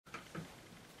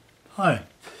Hi.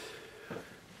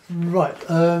 Right,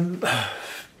 now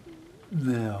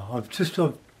I'm trying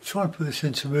to put this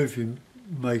into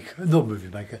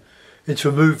into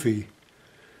a movie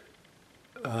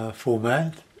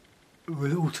format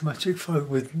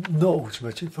with not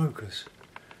automatic focus.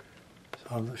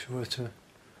 So I'm not sure where to.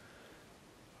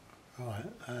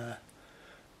 Right,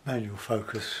 manual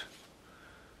focus.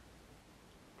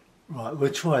 Right,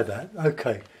 we'll try that.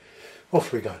 Okay,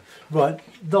 off we go. Right,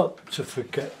 not to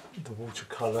forget the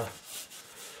watercolour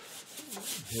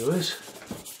viewers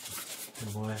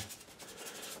in my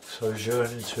sojourn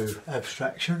into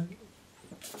abstraction.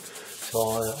 So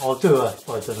I'll do I don't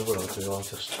know what I'll do, I'll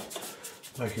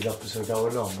just make it up as I go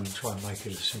along and try and make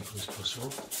it as simple as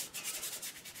possible.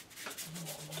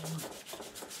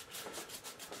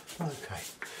 Okay,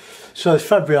 so it's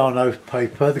Fabriano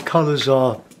paper. The colours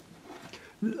are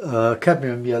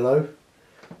cadmium yellow,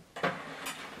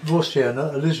 raw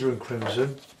sienna, alizarin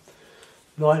crimson,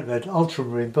 light red,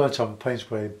 ultramarine, burnt umber, paint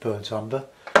spray, burnt umber.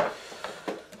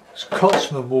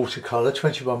 Scotsman watercolour,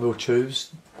 21mm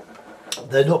tubes.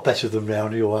 They're not better than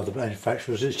Rowney or other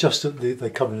manufacturers, it's just that they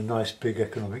come in a nice big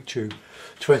economic tube,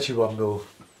 21mm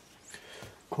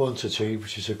quantity,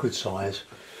 which is a good size.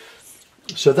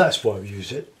 So that's why we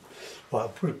use it. Right, I'll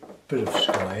put a bit of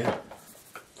sky in,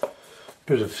 a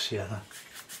bit of sienna.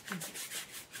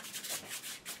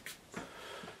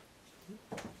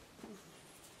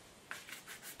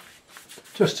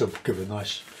 Just to give a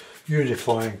nice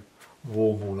unifying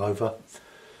warm all over.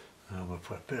 And we'll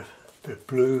put a bit of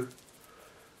blue.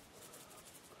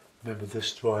 Remember,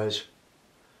 this dries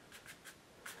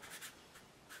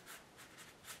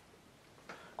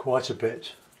quite a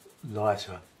bit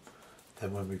lighter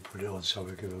than when we put it on, so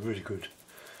we give a really good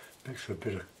mix for a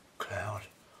bit of cloud.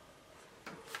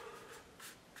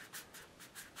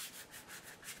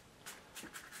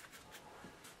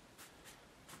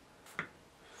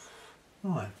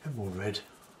 Right, a bit more red.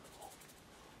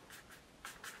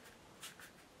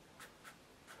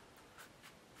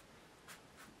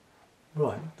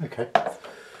 Right, okay.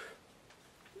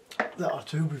 That'll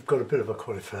do. We've got a bit of a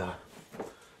cauliflower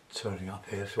turning up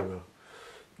here, so we'll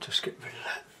just get rid of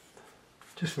that.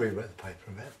 Just re-wet the paper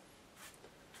a bit.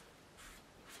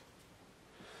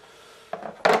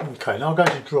 Okay, now I'm going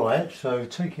to dry it, so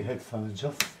take your headphones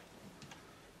off.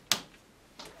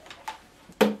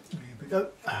 Here we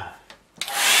go.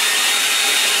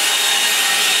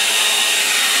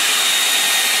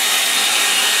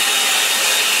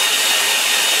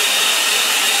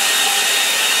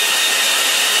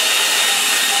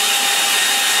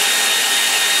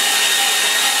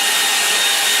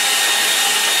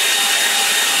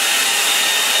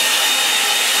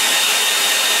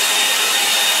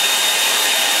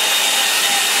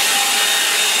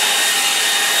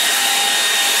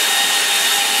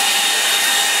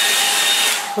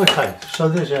 Okay, so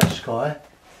there's our sky.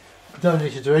 Don't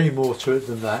need to do any more to it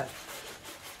than that.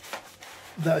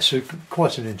 That's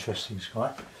quite an interesting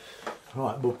sky.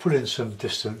 Right, we'll put in some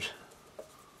distant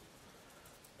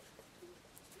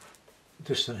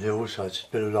hills, so it's a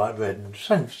bit of light red and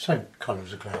same colour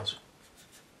as the clouds.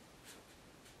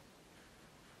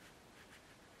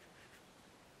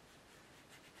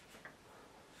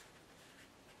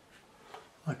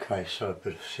 Okay, so a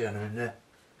bit of sienna in there.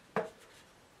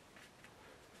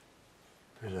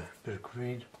 Bit of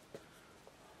green.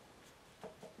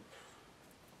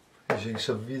 Using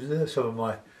some of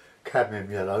my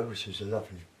cadmium yellow, which is a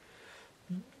lovely,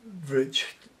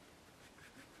 rich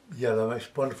yellow,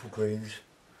 makes wonderful greens.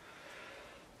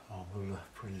 We'll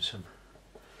put in some.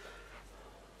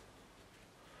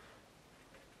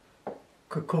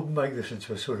 Could make this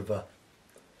into a sort of a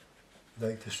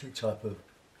Lake District type of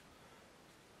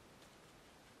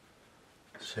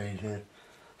scene here.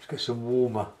 Let's get some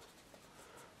warmer,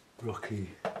 rocky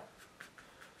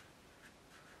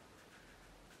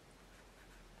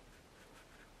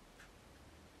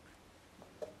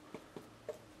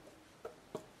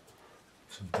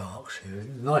some darks here,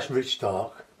 nice rich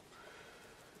dark,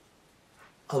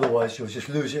 otherwise you'll just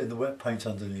lose it in the wet paint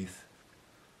underneath.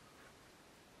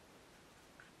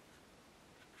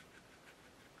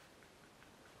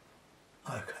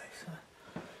 Okay, so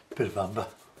a bit of umber.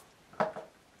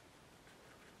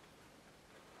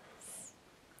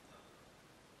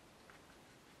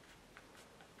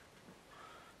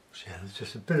 Yeah, there's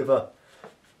just a bit of a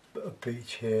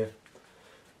beach here.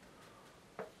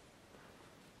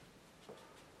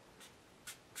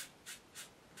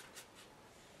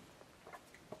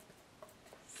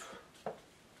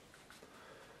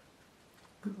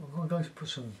 I'm going to put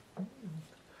some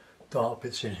dark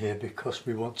bits in here because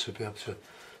we want to be able to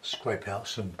scrape out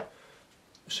some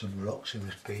rocks in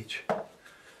this beach.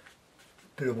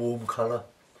 bit of warm colour.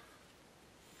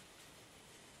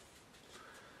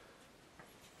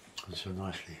 And so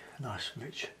nice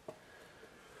rich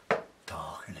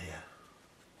dark in here.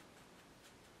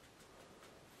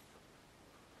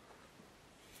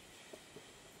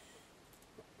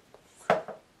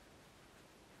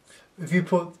 If you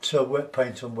put wet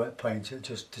paint on wet paint, it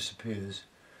just disappears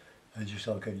and you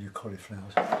start getting your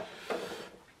cauliflowers. Okay,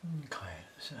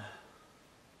 so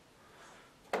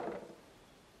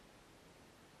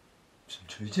some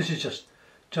trees. This is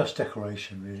just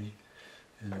decoration really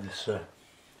in this.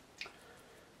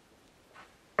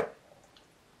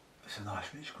 It's a nice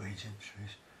rich greens in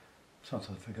trees.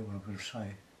 Sometimes I forget what I'm going to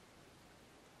say.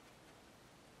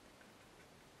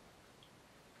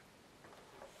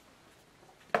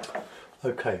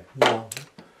 Okay, now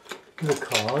give a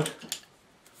card.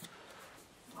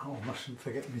 Oh, I mustn't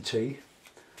forget my tea.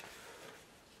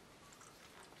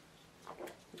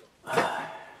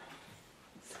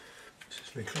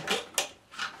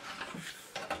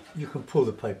 You can pull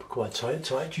the paper quite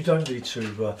tight. You don't need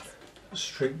to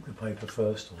shrink the paper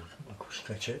first or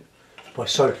stretch it by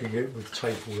soaking it with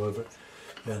tape all over it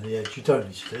around the edge. You don't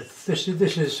need to do it. This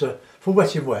is for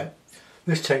wet in wet.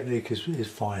 This technique is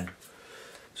fine.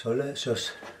 So let's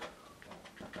just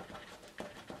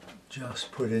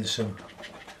put in some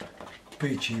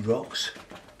beachy rocks.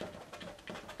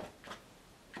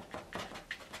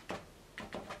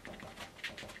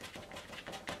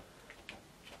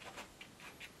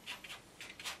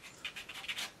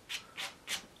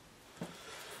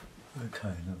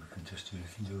 Okay, now we can just do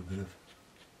a bit of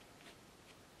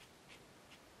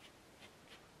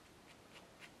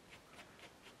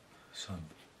some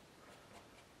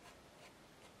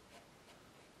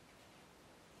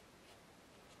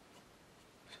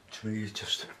trees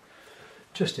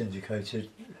just indicated,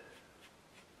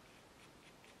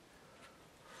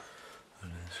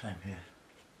 and then same here.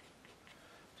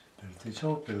 A bit of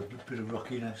detail, bit of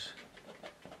rockiness.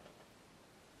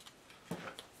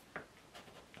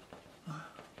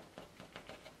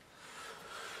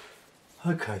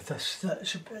 Okay, that's a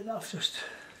bit enough. Just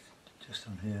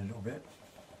on here a little bit.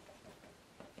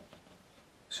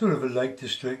 Sort of a Lake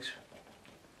District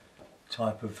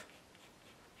type of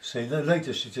scene. The Lake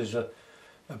District is a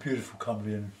beautiful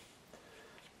Cumbrian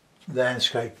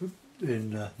landscape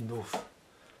in north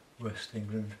west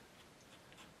England.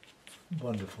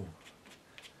 Wonderful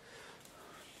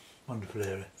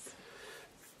area.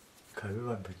 Okay, we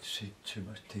won't be able to see too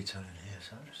much detail in here,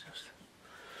 so let's just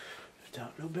lift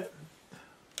out a little bit.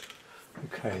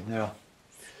 Okay, now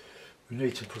we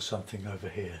need to put something over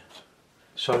here.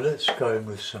 So let's go in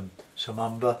with some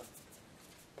umber.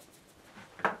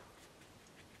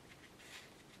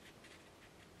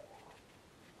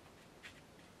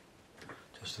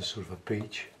 Just a sort of a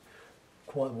beach,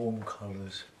 quite warm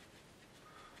colours,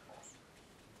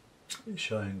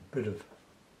 showing a bit of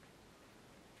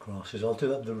grasses. I'll do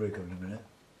that in the rigger in a minute.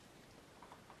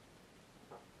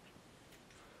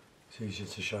 It's easier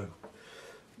to show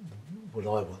what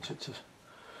I want it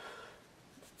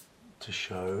to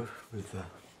show with the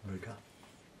rigger.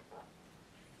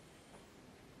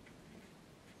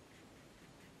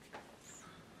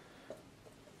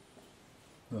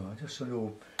 Oh, just a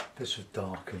little bits of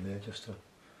dark in there, just to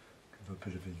give a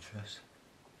bit of interest.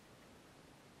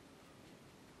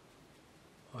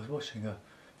 I was watching a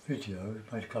video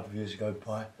made a couple of years ago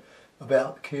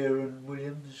about Kieran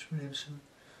Williamson,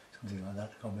 something like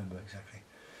that. I can't remember exactly.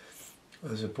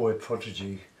 As a boy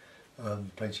prodigy,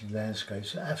 painting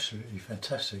landscapes, absolutely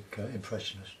fantastic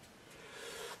impressionist.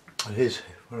 And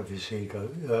one of his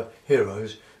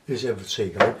heroes is Edward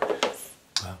Seago.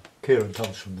 Kieran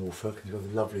comes from Norfolk. He's got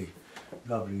a lovely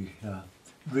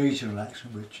regional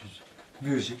accent, which is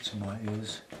music to my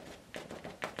ears.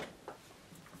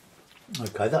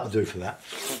 Okay, that'll do for that.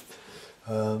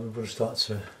 We're going to start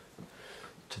to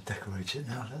decorate it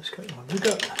now. Let's get on with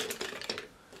it.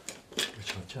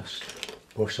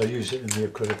 Which I used it in the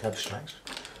acrylic abstracts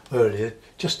earlier,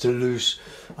 just to lose.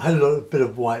 I had a bit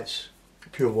of whites,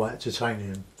 pure white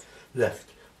titanium left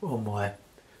on my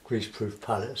greaseproof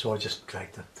palette, so I just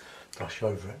dragged the brush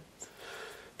over it.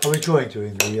 I'm enjoying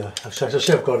doing the abstracts. I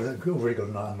see I've already got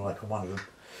an unlike on one of them.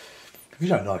 If you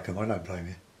don't like them, I don't blame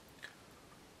you.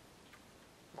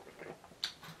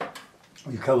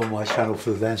 You come on my channel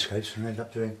for the landscapes and end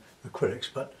up doing acrylics,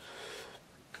 but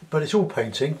it's all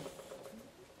painting,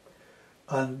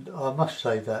 and I must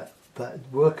say that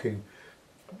working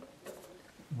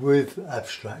with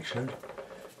abstraction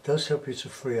does help you to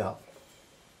free up.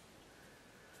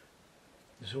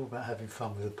 It's all about having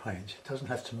fun with the paint. It doesn't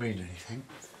have to mean anything.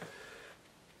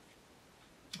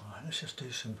 Alright, let's just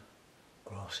do some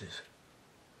grasses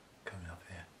coming up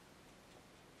here.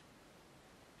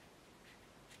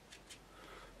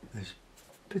 It's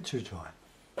a bit too dry.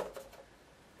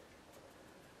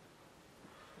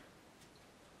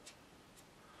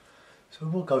 So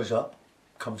what goes up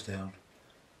comes down,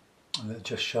 and it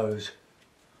just shows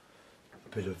a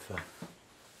bit of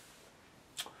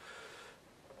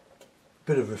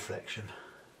reflection.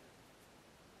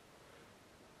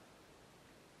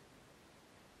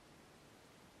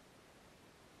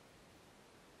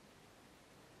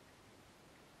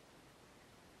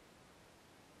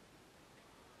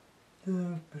 A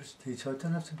bit of detail,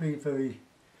 don't have to be very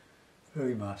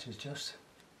much, it's just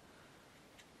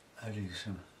adding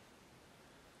some.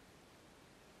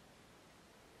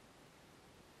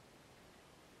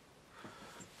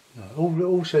 No,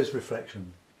 all says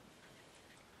reflection.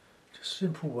 Just a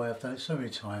simple way, I've done it so many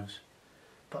times,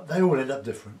 but they all end up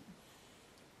different.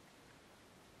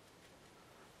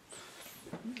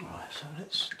 Right, so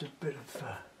let's do a bit of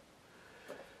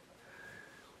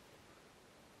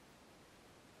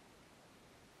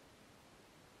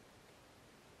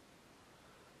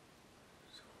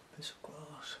bits of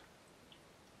grass.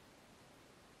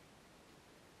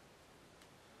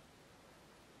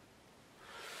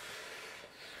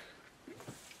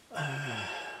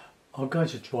 I'm going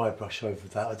to dry brush over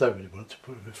that. I don't really want to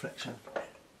put a reflection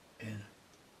in.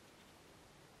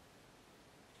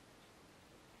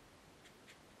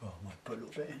 Well, I might put a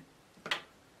little bit in.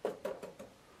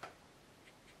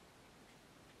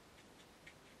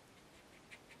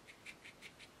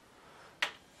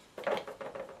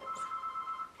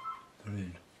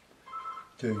 Brilliant.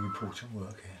 Doing important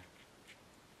work here.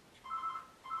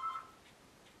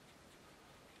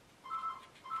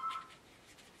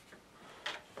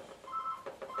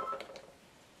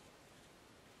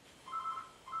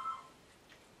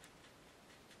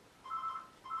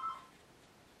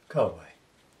 Go away.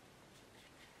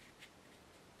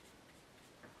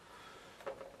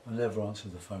 I never answer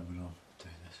the phone when I'm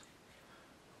doing this.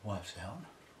 My wife's out.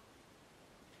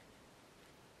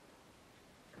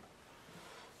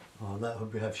 Oh, that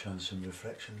would have shown some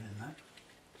reflection in that.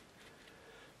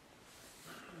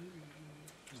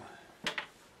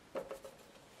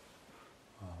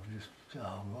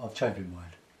 I've changed my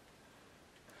mind.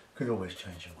 You can always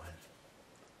change your mind.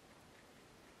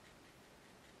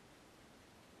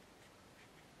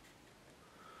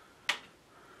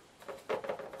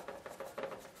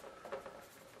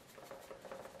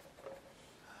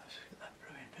 Let's get that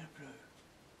blue in, bit of blue.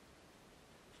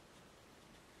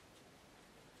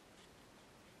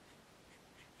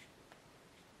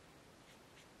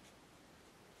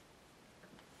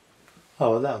 Oh,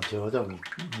 well, that'll do. I don't want to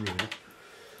ruin it.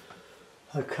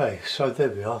 Okay, so there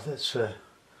we are. That's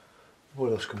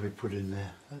what else can we put in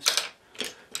there? That's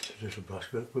a little brush.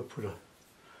 We'll put a.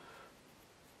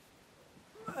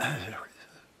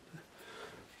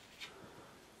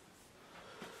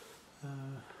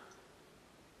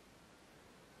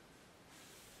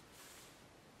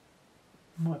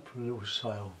 Might put a little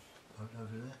sail boat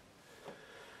over there.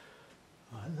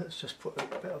 Right, let's just put a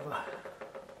bit of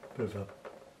a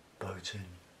boat in.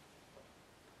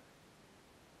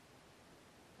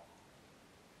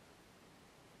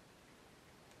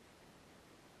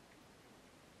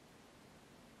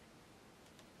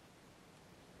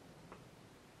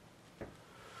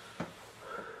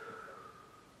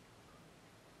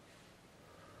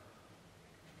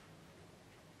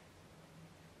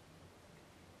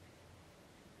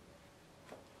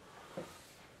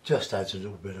 Just adds a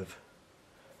little bit of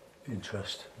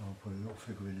interest. I'll put a little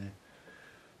figure in there.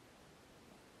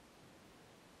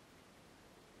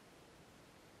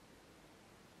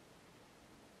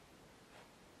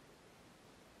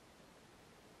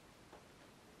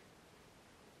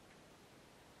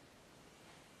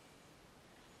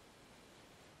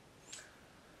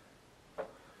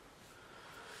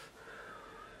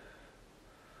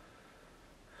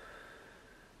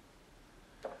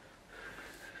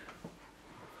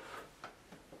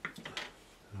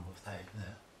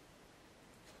 There.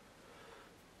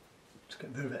 Let's get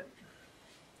rid of it.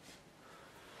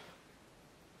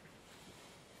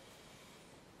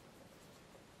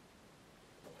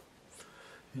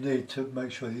 You need to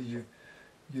make sure that you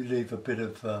leave a bit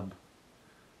of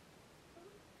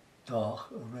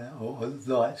dark around or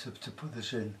light to put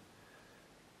this in,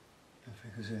 the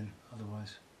figures in,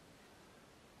 otherwise.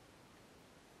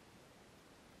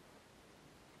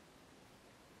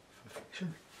 For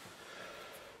fiction.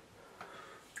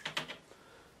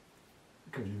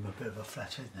 Giving him a bit of a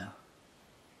flat head now.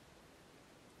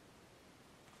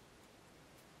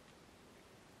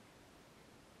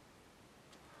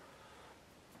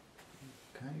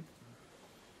 Okay.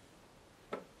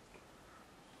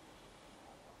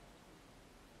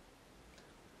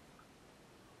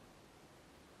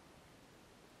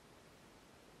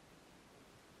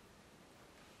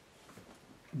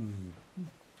 Not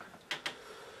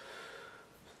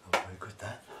very good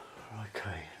that.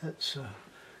 Okay, let's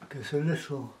give us a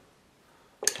little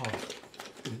 ½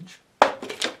 inch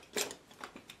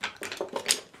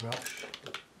brush.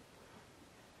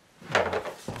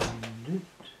 Find it.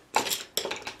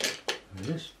 There it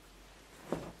is.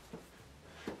 A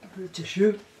bit of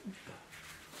tissue.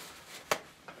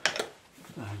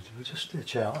 And we'll just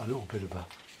stitch out a little bit of a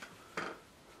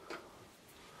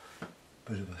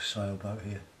sailboat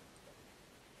here.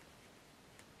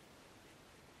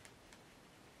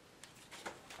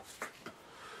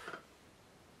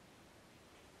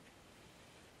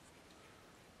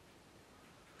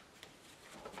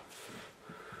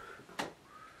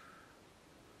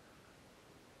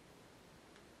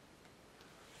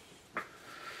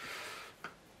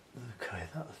 Okay,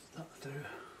 that'll do.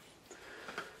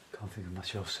 Can't think of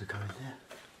much else to go in there.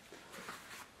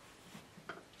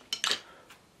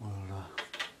 Well,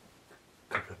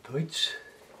 a couple of beads,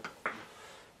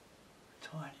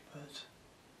 tiny birds.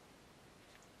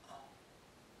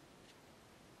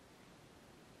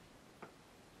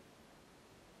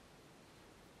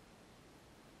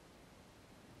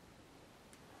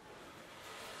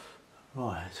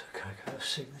 Right, okay, got a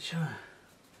signature.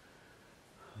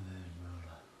 And then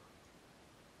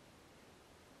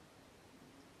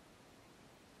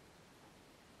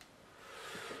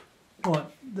we'll right,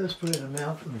 let's put it in the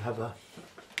mouth and have a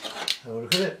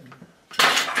look at it.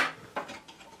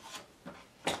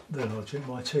 Then I'll drink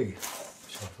my tea,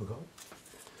 which I forgot.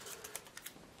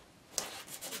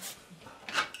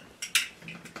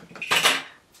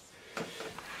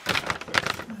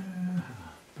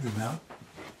 Zoom out.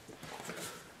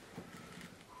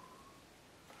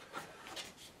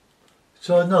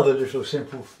 So another little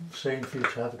simple scene for you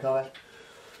to have a go at.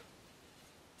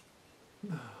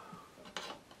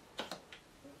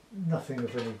 Nothing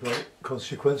of any great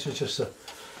consequence, it's just a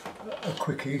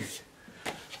quickie.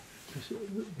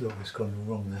 Look, it's gone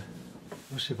wrong there.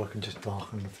 Let's see if I can just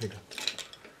darken the figure.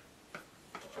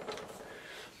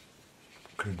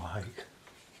 Clean my hake.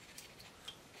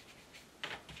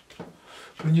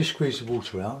 When you squeeze the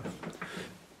water out,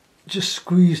 just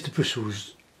squeeze the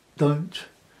bristles, don't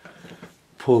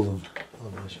pull them,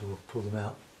 otherwise you'll pull them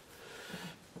out.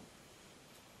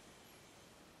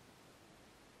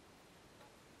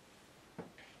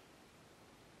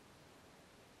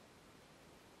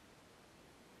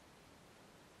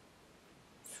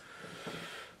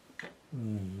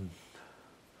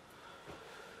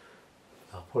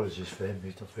 Apologies for him,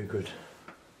 he's not very good.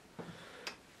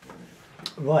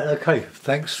 Right, okay,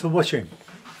 thanks for watching.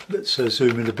 Let's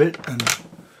zoom in a bit and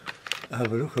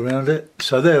have a look around it.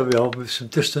 So there we are with some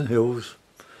distant hills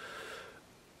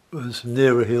and some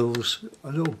nearer hills,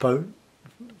 a little boat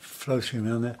floating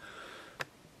around there,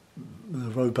 with a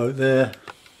rowboat there,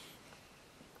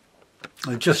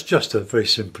 and just a very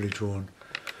simply drawn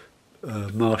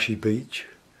marshy beach.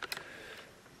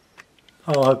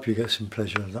 Oh, I hope you get some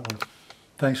pleasure out of that one.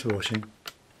 Thanks for watching.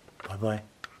 Bye bye.